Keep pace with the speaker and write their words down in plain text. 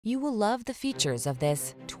You will love the features of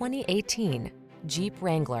this 2018 Jeep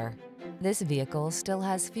Wrangler. This vehicle still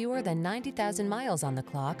has fewer than 90,000 miles on the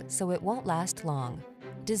clock, so it won't last long.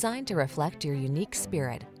 Designed to reflect your unique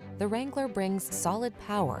spirit, the Wrangler brings solid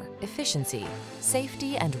power, efficiency,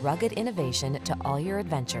 safety, and rugged innovation to all your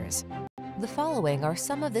adventures. The following are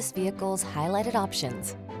some of this vehicle's highlighted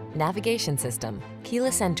options: navigation system,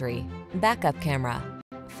 keyless entry, backup camera,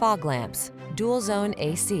 fog lamps, dual zone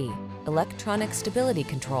AC, electronic stability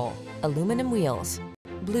control, aluminum wheels,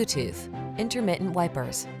 Bluetooth, intermittent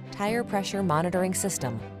wipers, tire pressure monitoring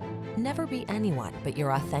system. Never be anyone but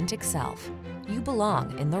your authentic self. You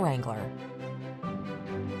belong in the Wrangler.